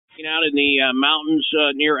out in the mountains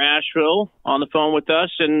near Asheville on the phone with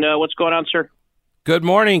us. And what's going on, sir? Good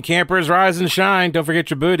morning, campers. Rise and shine. Don't forget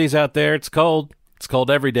your booties out there. It's cold. It's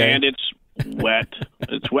cold every day. And it's wet.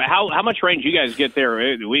 It's wet. How much rain do you guys get there?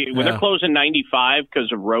 When they're closing 95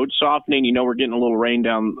 because of road softening, we're getting a little rain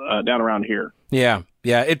down around here. Yeah.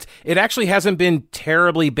 It actually hasn't been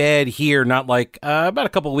terribly bad here. Not like about a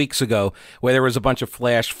couple of weeks ago where there was a bunch of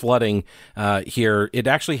flash flooding here. It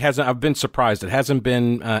actually hasn't. I've been surprised. It hasn't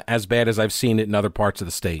been as bad as I've seen it in other parts of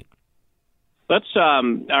the state. Let's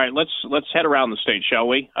head around the state, shall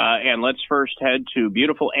we? And let's first head to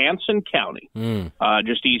beautiful Anson County,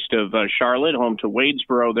 just east of Charlotte, home to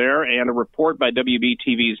Wadesboro there, and a report by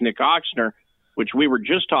WBTV's Nick Oxner, which we were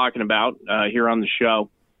just talking about here on the show.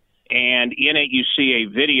 And in it, you see a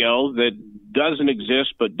video that doesn't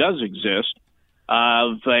exist but does exist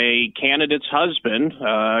of a candidate's husband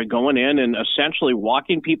going in and essentially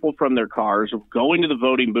walking people from their cars, going to the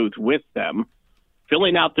voting booth with them,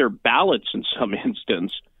 filling out their ballots in some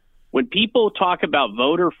instance. When people talk about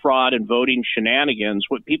voter fraud and voting shenanigans,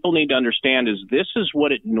 what people need to understand is this is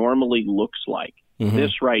what it normally looks like,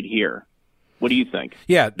 this right here. What do you think?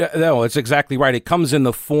 Yeah, no, it's exactly right. It comes in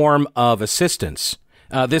the form of assistance.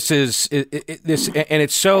 This is this, and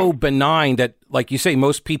it's so benign that, like you say,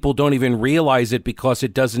 most people don't even realize it because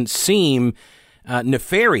it doesn't seem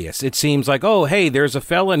nefarious. It seems like, oh, hey, there's a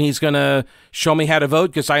fella and he's going to show me how to vote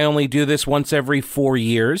because I only do this once every 4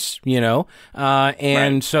 years,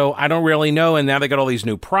 right. So I don't really know. And now they got all these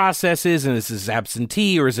new processes, and this is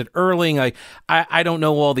absentee or is it early? Like, I don't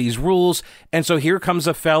know all these rules. And so here comes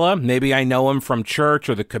a fella, maybe I know him from church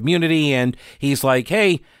or the community, and he's like,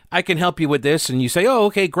 hey, I can help you with this. And you say, oh,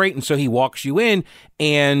 okay, great. And so he walks you in,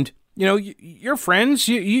 and you're friends,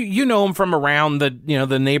 you know him from around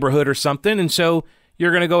the neighborhood or something. And so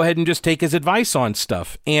you're going to go ahead and just take his advice on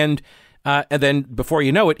stuff. And then before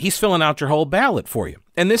you know it, he's filling out your whole ballot for you.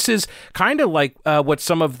 And this is kind of like what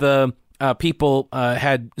some of the people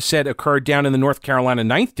had said occurred down in the North Carolina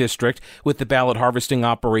 9th District with the ballot harvesting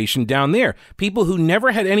operation down there. People who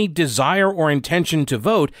never had any desire or intention to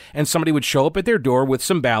vote, and somebody would show up at their door with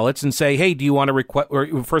some ballots and say, hey, do you want to request,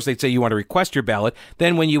 or first they'd say you want to request your ballot.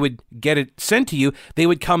 Then when you would get it sent to you, they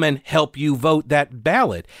would come and help you vote that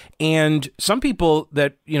ballot. And some people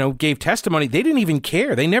that, gave testimony, they didn't even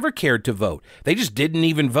care. They never cared to vote. They just didn't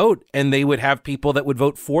even vote, and they would have people that would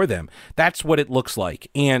vote for them. That's what it looks like.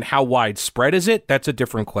 And how widespread is it? That's a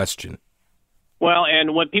different question. Well,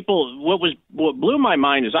 and what blew my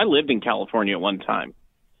mind is I lived in California at one time.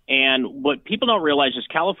 And what people don't realize is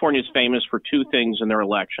California is famous for two things in their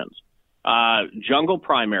elections. Jungle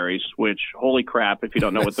primaries, which, holy crap, if you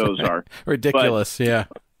don't know what those are. Ridiculous, yeah.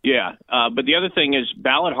 Yeah, but the other thing is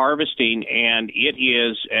ballot harvesting, and it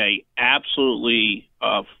is a absolutely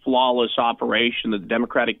flawless operation that the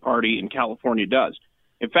Democratic Party in California does.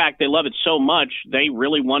 In fact, they love it so much, they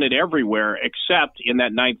really want it everywhere, except in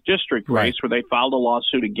that 9th District race where they filed a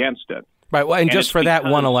lawsuit against it. Right, well, and just for that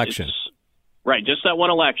one election. Right, just that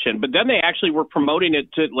one election. But then they actually were promoting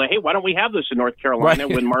it to, hey, why don't we have this in North Carolina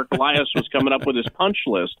when Mark Elias was coming up with his punch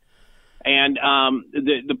list? And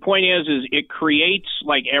the point is it creates,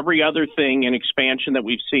 like every other thing in expansion that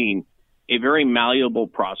we've seen, a very malleable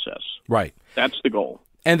process. Right. That's the goal.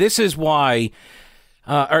 And this is why...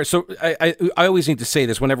 all right, so I always need to say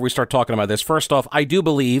this whenever we start talking about this. First off, I do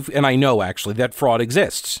believe, and I know actually, that fraud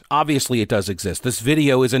exists. Obviously, it does exist. This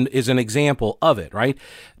video is an example of it, right?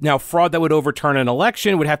 Now, fraud that would overturn an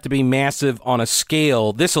election would have to be massive on a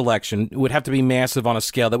scale. This election would have to be massive on a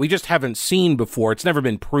scale that we just haven't seen before. It's never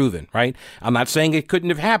been proven, right? I'm not saying it couldn't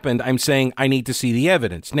have happened. I'm saying I need to see the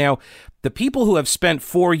evidence. Now, the people who have spent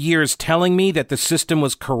 4 years telling me that the system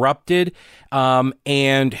was corrupted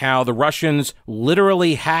and how the Russians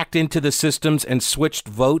literally hacked into the systems and switched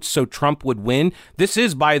votes so Trump would win. This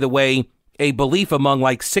is, by the way, a belief among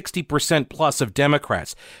like 60% plus of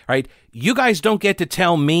Democrats, right? You guys don't get to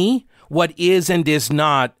tell me what is and is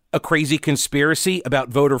not a crazy conspiracy about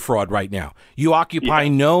voter fraud right now. You occupy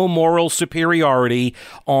no moral superiority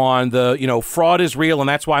on the, fraud is real and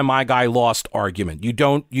that's why my guy lost argument. You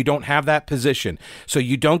don't have that position. So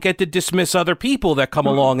you don't get to dismiss other people that come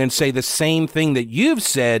along and say the same thing that you've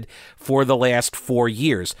said for the last 4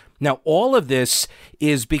 years. Now, all of this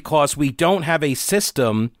is because we don't have a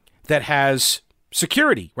system that has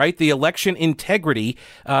security, right? The election integrity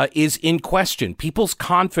is in question. People's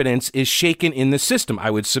confidence is shaken in the system.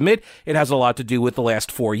 I would submit it has a lot to do with the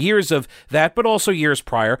last 4 years of that, but also years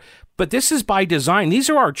prior. But this is by design. These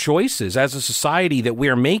are our choices as a society that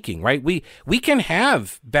we're making, right? We can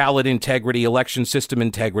have ballot integrity, election system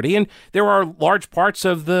integrity, and there are large parts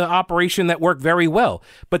of the operation that work very well.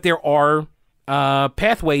 But there are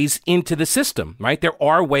pathways into the system, right? There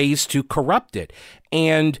are ways to corrupt it.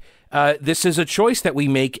 And this is a choice that we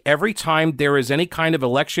make every time there is any kind of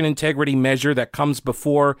election integrity measure that comes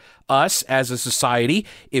before us as a society.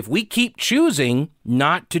 If we keep choosing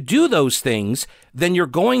not to do those things, then you're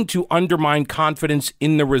going to undermine confidence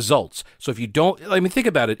in the results. So if you don't, think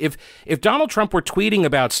about it. If Donald Trump were tweeting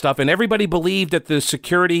about stuff and everybody believed that the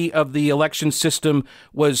security of the election system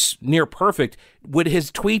was near perfect, would his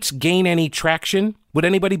tweets gain any traction? Would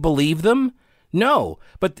anybody believe them? No,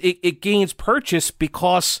 but it gains purchase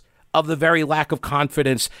because of the very lack of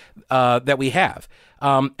confidence that we have.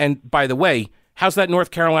 And by the way, how's that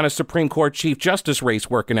North Carolina Supreme Court Chief Justice race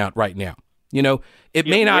working out right now? It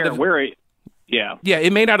may not have.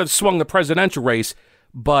 It may not have swung the presidential race,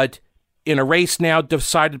 but in a race now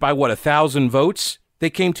decided by 1,000 votes they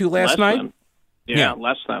came to last night.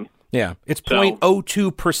 Less than. Yeah, it's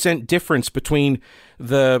 0.02% difference between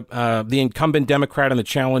the incumbent Democrat and the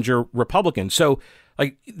challenger Republican. So,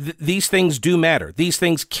 these things do matter. These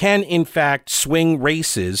things can, in fact, swing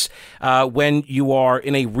races when you are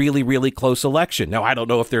in a really, really close election. Now, I don't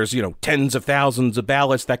know if there's, tens of thousands of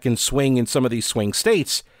ballots that can swing in some of these swing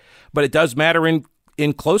states, but it does matter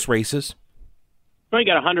in close races. Well, you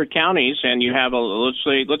got 100 counties, and you have let's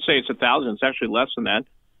say it's 1,000. It's actually less than that.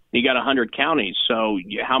 You got 100 counties. So,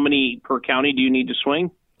 how many per county do you need to swing?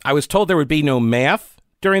 I was told there would be no math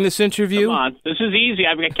during this interview. Come on, this is easy.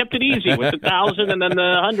 I kept it easy with 1,000 and then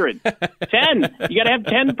the 100. 10. You got to have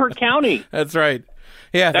 10 per county. That's right.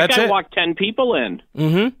 Yeah, that that's guy it. walked 10 people in.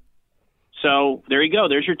 Mm-hmm. So there you go.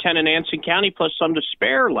 There's your 10 in Anson County plus some to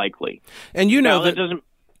spare, likely. And that doesn't.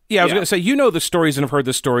 Yeah, I was going to say, the stories and have heard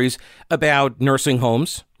the stories about nursing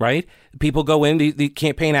homes, right? People go in, the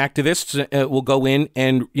campaign activists will go in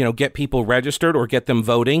and, get people registered or get them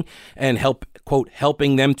voting and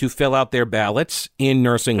helping them to fill out their ballots in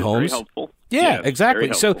nursing homes. Very helpful. Yeah,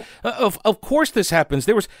 exactly. So, of course this happens.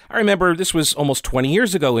 I remember this was almost 20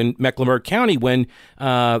 years ago in Mecklenburg County when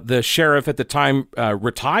the sheriff at the time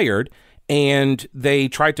retired, and they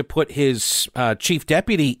tried to put his chief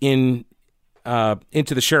deputy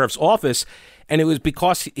into the sheriff's office, and it was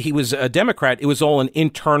because he was a Democrat. It was all an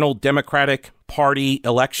internal Democratic Party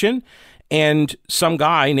election, and some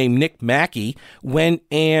guy named Nick Mackey went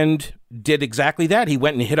and did exactly that. He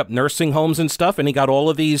went and hit up nursing homes and stuff, and he got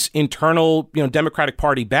all of these internal, Democratic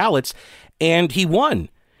Party ballots, and he won.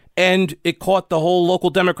 And it caught the whole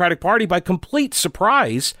local Democratic Party by complete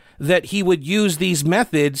surprise that he would use these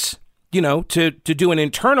methods to do an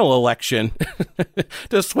internal election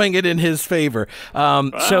to swing it in his favor.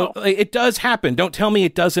 Wow. So it does happen. Don't tell me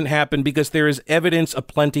it doesn't happen, because there is evidence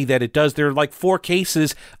aplenty that it does. There are 4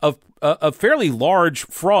 cases of a fairly large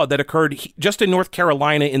fraud that occurred just in North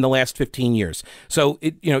Carolina in the last 15 years. So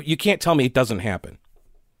you can't tell me it doesn't happen.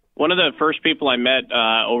 One of the first people I met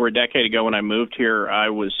over a decade ago when I moved here, I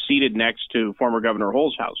was seated next to former Governor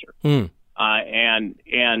Holshouser.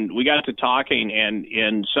 And we got to talking,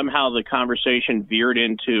 and somehow the conversation veered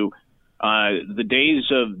into the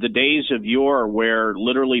days of yore, where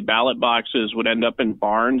literally ballot boxes would end up in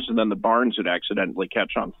barns, and then the barns would accidentally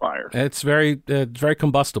catch on fire. It's very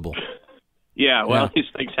combustible. Yeah, well, these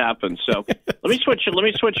things happen. So let me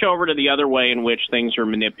switch over to the other way in which things are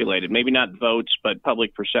manipulated. Maybe not votes, but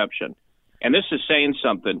public perception. And this is saying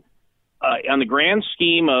something. On the grand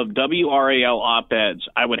scheme of WRAL op-eds,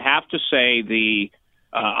 I would have to say the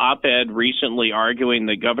op-ed recently arguing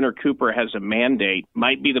that Governor Cooper has a mandate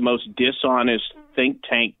might be the most dishonest think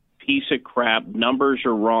tank piece of crap, numbers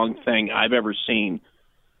are wrong thing I've ever seen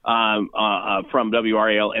from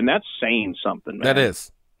WRAL, and that's saying something, man.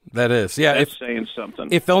 That is. Yeah. That's saying something.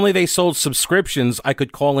 If only they sold subscriptions, I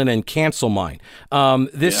could call in and cancel mine.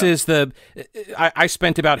 Is I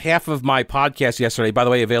spent about half of my podcast yesterday, by the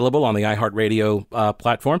way, available on the iHeartRadio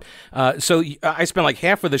platform. So I spent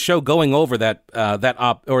half of the show going over that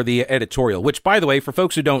op or the editorial, which, by the way, for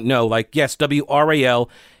folks who don't know, yes, WRAL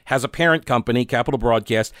has a parent company, Capital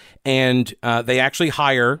Broadcast, and they actually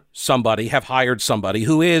have hired somebody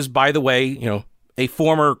who is, by the way, a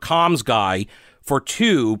former comms guy for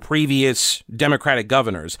 2 previous Democratic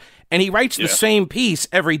governors. And he writes the same piece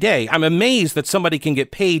every day. I'm amazed that somebody can get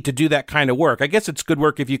paid to do that kind of work. I guess it's good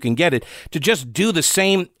work if you can get it, to just do the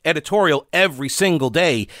same editorial every single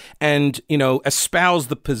day and, espouse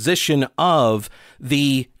the position of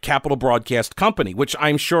the Capital Broadcast Company, which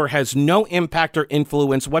I'm sure has no impact or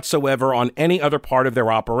influence whatsoever on any other part of their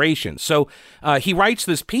operation. So he writes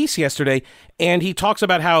this piece yesterday, and he talks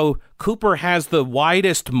about how Cooper has the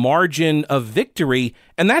widest margin of victory,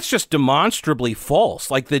 and that's just demonstrably false.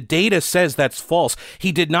 The data says that's false.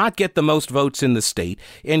 He did not get the most votes in the state,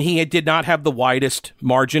 and he did not have the widest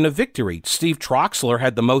margin of victory. Steve Troxler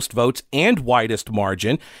had the most votes and widest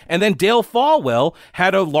margin, and then Dale Folwell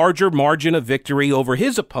had a larger margin of victory over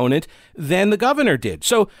his opponent than the governor did.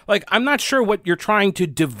 So, I'm not sure what you're trying to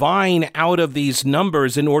divine out of these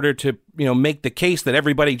numbers in order to, make the case that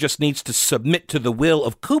everybody just needs to submit to the will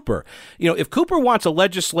of Cooper. If Cooper wants a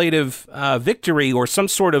legislative victory or some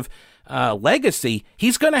sort of legacy,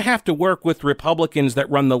 he's going to have to work with Republicans that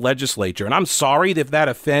run the legislature. And I'm sorry if that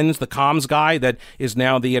offends the comms guy that is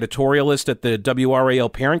now the editorialist at the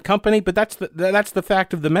WRAL parent company, but that's the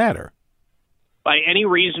fact of the matter. By any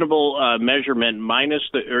reasonable measurement, minus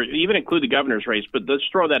or even include the governor's race, but let's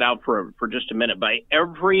throw that out for just a minute. By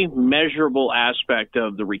every measurable aspect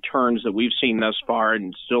of the returns that we've seen thus far,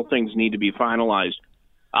 and still things need to be finalized,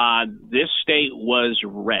 this state was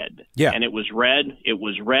red. Yeah. And it was red. It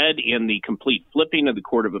was red in the complete flipping of the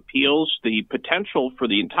Court of Appeals, the potential for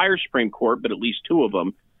the entire Supreme Court, but at least two of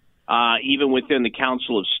them. Even within the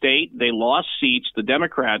Council of State, they lost seats, the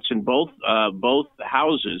Democrats in both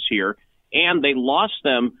houses here, and they lost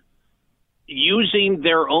them using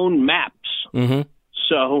their own maps. Mm-hmm.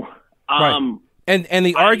 So, right. And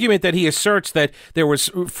the argument that he asserts that there was,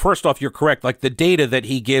 first off, you're correct, the data that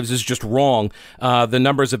he gives is just wrong. The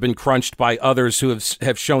numbers have been crunched by others who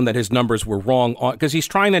have shown that his numbers were wrong, because he's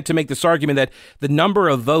trying then to make this argument that the number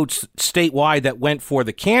of votes statewide that went for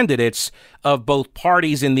the candidates of both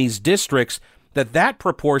parties in these districts, that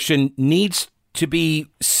proportion needs to be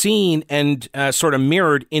seen and sort of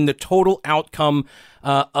mirrored in the total outcome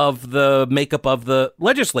of the makeup of the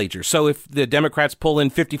legislature. So if the Democrats pull in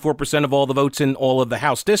 54% of all the votes in all of the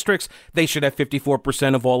House districts, they should have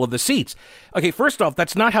 54% of all of the seats. Okay, first off,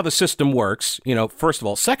 that's not how the system works, first of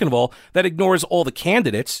all. Second of all, that ignores all the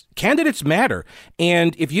candidates. Candidates matter.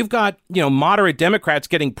 And if you've got, moderate Democrats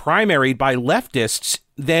getting primaried by leftists,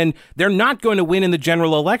 then they're not going to win in the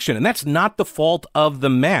general election. And that's not the fault of the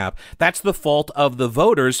map. That's the fault of the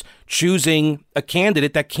voters choosing a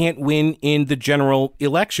candidate that can't win in the general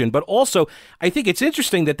election. But also, I think it's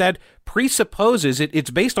interesting that presupposes,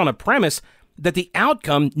 it's based on a premise that the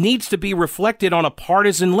outcome needs to be reflected on a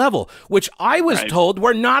partisan level, which I was told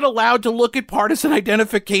we're not allowed to look at partisan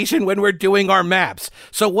identification when we're doing our maps.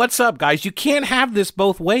 So what's up, guys? You can't have this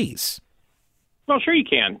both ways. Well, sure you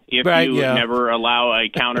can if you never allow a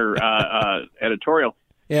counter editorial.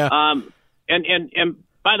 Yeah. And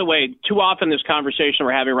by the way, too often this conversation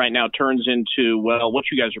we're having right now turns into, well, what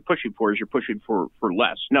you guys are pushing for is you're pushing for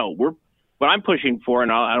less. No, what I'm pushing for,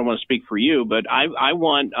 and I don't want to speak for you, but I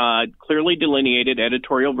want clearly delineated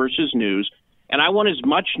editorial versus news, and I want as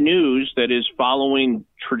much news that is following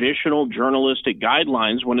traditional journalistic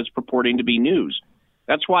guidelines when it's purporting to be news.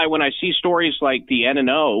 That's why when I see stories like the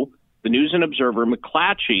N&O, the News and Observer,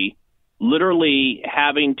 McClatchy, literally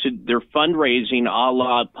having their fundraising a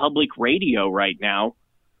la public radio right now,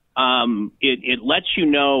 it lets you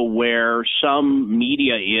know where some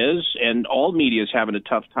media is, and all media is having a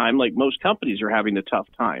tough time, like most companies are having a tough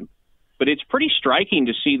time. But it's pretty striking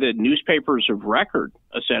to see that newspapers of record,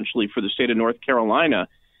 essentially, for the state of North Carolina,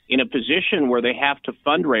 in a position where they have to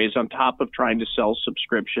fundraise on top of trying to sell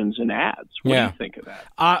subscriptions and ads. What do you think of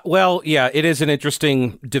that? Well, yeah, it is an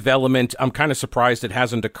interesting development. I'm kind of surprised it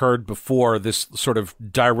hasn't occurred before, this sort of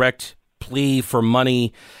direct plea for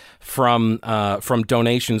money from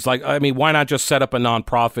donations. Why not just set up a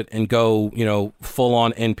nonprofit and go, full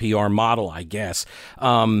on NPR model, I guess,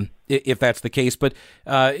 if that's the case. But,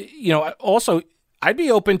 also, I'd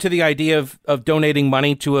be open to the idea of donating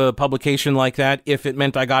money to a publication like that if it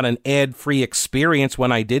meant I got an ad-free experience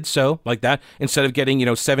when I did so, like that, instead of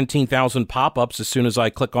getting, 17,000 pop-ups as soon as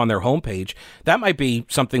I click on their homepage. That might be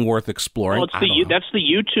something worth exploring. Well, that's the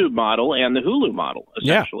YouTube model and the Hulu model,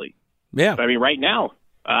 essentially. Yeah. Right now.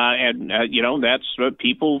 That's what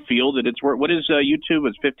people feel that it's worth. What is YouTube?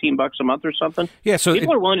 It's $15 a month or something. Yeah, so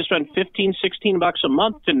people are willing to spend $15-16 a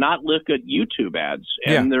month to not look at YouTube ads,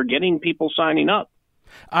 and they're getting people signing up.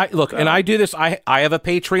 And I do this. I have a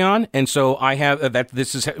Patreon, and so I have that.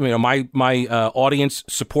 This is my audience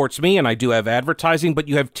supports me, and I do have advertising. But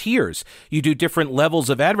you have tiers. You do different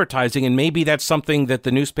levels of advertising, and maybe that's something that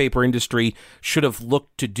the newspaper industry should have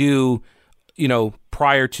looked to do,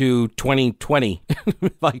 prior to 2020,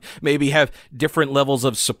 like maybe have different levels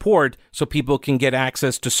of support so people can get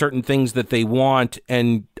access to certain things that they want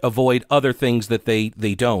and avoid other things that they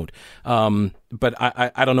don't. But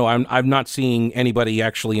I don't know. I'm not seeing anybody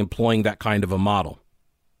actually employing that kind of a model.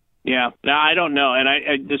 Yeah, no, I don't know.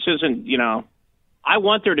 And this isn't, I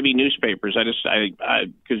want there to be newspapers.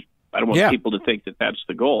 Because I don't want people to think that that's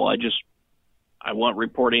the goal. I want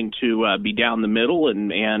reporting to be down the middle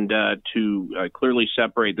and to clearly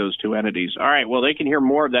separate those two entities. All right. Well, they can hear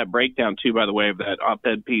more of that breakdown, too, by the way, of that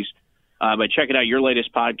op-ed piece by checking out your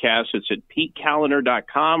latest podcast. It's at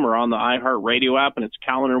PeteKallner.com or on the iHeartRadio app, and it's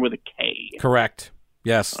Kallner with a K. Correct.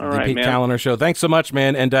 Yes. All the right, Pete man. Kallner Show. Thanks so much,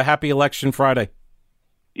 man, and happy Election Friday.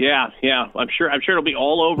 Yeah. I'm sure it'll be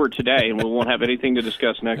all over today, and we won't have anything to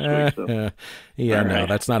discuss next week. So. Yeah, All no, right.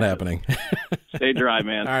 that's not happening. Stay dry,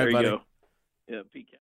 man. All right, there you buddy. go. Yeah, Pete.